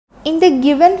In the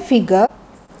given figure,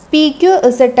 PQ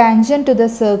is a tangent to the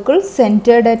circle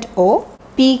centered at O.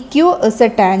 PQ is a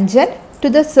tangent to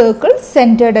the circle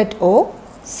centered at O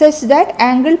such that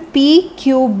angle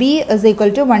PQB is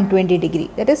equal to 120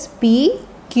 degree. That is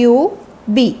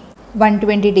PQB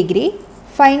 120 degree.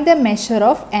 Find the measure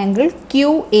of angle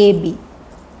QAB.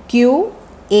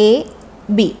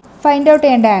 QAB. Find out the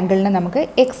angle na namakku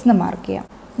x na mark cheyyam.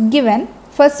 Given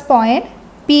first point,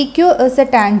 PQ is a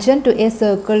tangent to a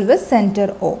circle with center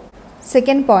O.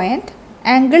 Second point,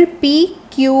 angle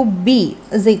PQB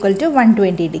is equal to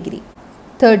 120 degree.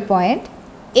 Third point,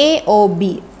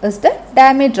 AOB is the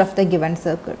diameter of the given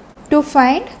circle. To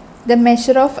find the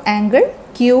measure of angle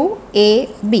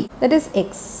QAB, that is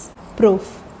x.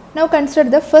 Proof. Now consider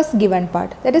the first given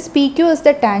part, that is PQ is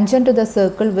the tangent to the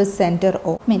circle with center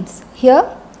O. Means here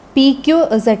PQ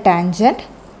is a tangent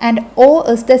and O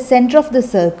is the center of the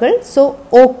circle. So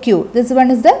OQ, this one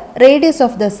is the radius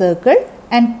of the circle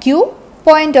and Q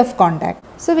point of contact.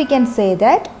 So we can say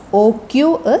that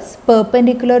OQ is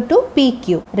perpendicular to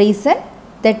PQ. Reason,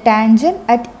 the tangent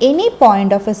at any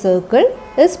point of a circle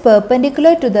is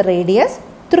perpendicular to the radius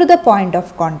through the point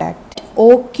of contact.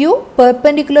 OQ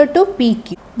perpendicular to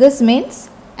PQ. This means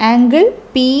angle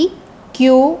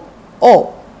PQO.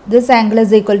 This angle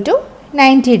is equal to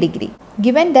 90 degree.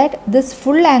 Given that this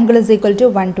full angle is equal to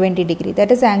 120 degree,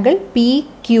 that is angle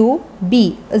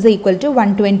PQB is equal to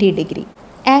 120 degree.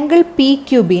 Angle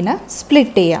PQB na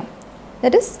split cheyyam.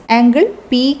 That is angle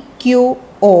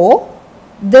PQO,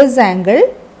 this angle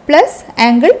plus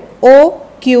angle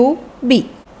OQB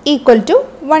equal to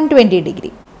 120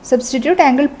 degree. Substitute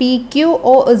angle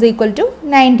PQO is equal to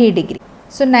 90 degree.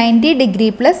 So 90 degree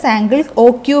plus angle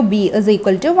OQB is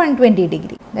equal to 120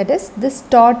 degree. That is, this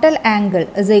total angle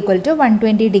is equal to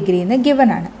 120 degree in the given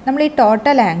ആണ്. നമ്മൾ ഈ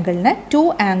total angle നെ 2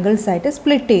 angles ആയിട്ട്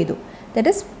split ചെയ്തു. That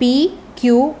is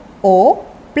PQO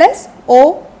plus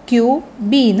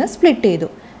OQB എന്ന് split ചെയ്തു.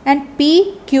 And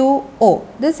PQO,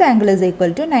 this angle is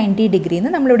equal to 90 degree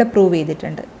എന്ന് നമ്മൾ ഇവിടെ prove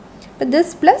ചെയ്തിട്ടുണ്ട്. But this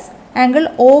plus angle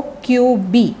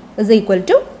OQB is equal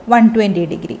to 120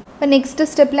 degree. അപ്പോൾ നെക്സ്റ്റ്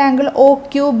സ്റ്റെപ്പിൽ ആംഗിൾ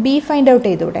OQB ഫൈൻഡ് ഔട്ട്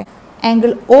ചെയ്തൂടെ.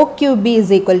 Angle OQB is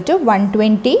equal to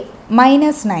 120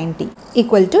 minus 90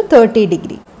 equal to 30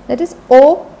 degree. That is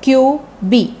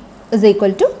OQB is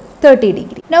equal to 30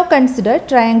 degree. Now consider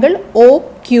triangle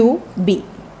OQB.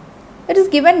 It is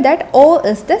given that O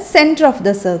is the center of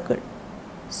the circle.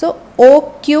 So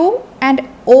OQ and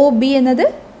OB എന്നത്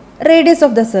radius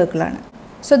of the circle ആണ്.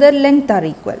 So their length are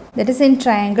equal. That is in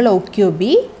triangle OQB,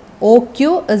 OQ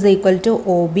is equal to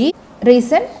OB.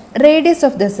 Reason, radius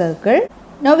of the circle.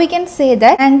 Now we can say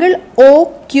that angle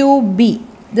OQB,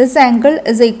 this angle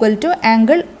is equal to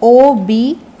angle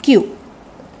OBQ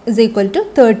is equal to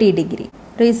 30 degree.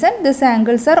 Reason, these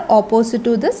angles are opposite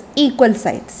to this equal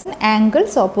sides.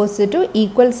 Angles opposite to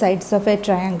equal sides of a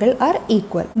triangle are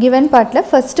equal. Given part la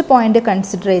first point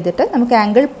consider ചെയ്തിട്ട് നമുക്ക്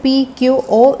angle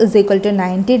PQO is equal to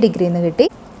 90 degree എന്ന് കിട്ടി.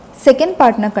 Second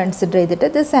part na consider ചെയ്തിട്ട്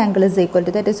this angle is equal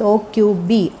to, that is OQB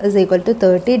is equal to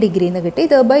 30 degree എന്ന് കിട്ടി.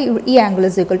 Thereby ഈ angle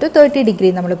is equal to 30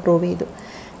 degree നമ്മൾ prove ചെയ്തു.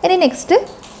 ഇനി next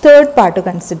third part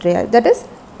consider ചെയ്യാം. That is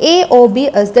AOB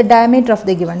is the diameter of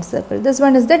the given circle. This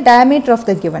one is the diameter of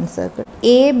the given circle.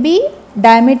 AB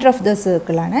diameter of the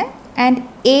circle ആണ് and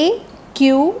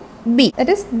AQB, that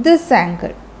is this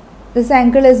angle. This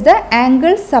angle is the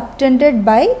angle subtended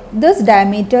by this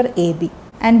diameter AB.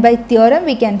 And by theorem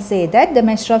we can say that the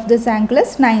measure of this angle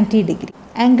is 90 degree.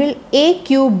 Angle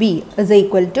AQB is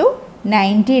equal to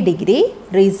 90 degree.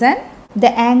 Reason,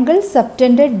 the angle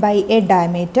subtended by a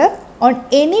diameter on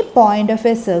any point of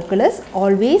a circle is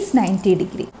always 90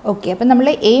 degree. Okay, അപ്പോൾ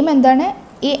നമ്മളെ aim എന്താണ്?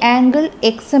 ഈ angle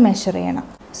x measure ചെയ്യണം.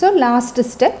 So last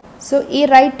step, so ഈ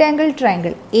right angle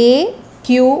triangle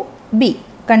AQB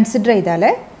consider ചെയ്താൽ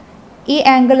ഈ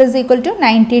angle is equal to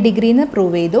 90 degree എന്ന്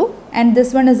prove ചെയ്തു and this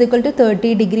one is equal to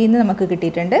 30 degree എന്ന് നമുക്ക്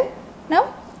കിട്ടിയിട്ടുണ്ട്. Now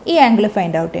ഈ angle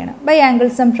find out ചെയ്യണം. By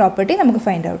angle sum property നമുക്ക്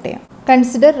find out ചെയ്യാം.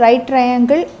 Consider right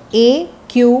triangle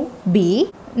AQB,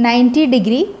 90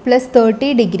 degree plus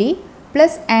 30 degree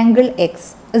plus angle x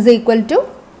is equal to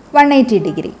 180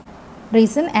 degree.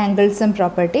 Reason, angle sum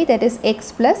property, that is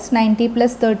x plus 90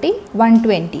 plus 30,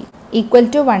 120 equal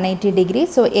to 180 degree.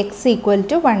 So x equal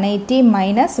to 180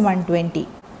 minus 120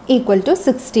 equal to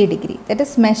 60 degree. That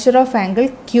is measure of angle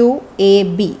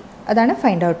QAB. അതാണ്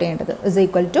find out ചെയ്യേണ്ടത് is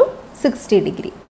equal to 60 degree.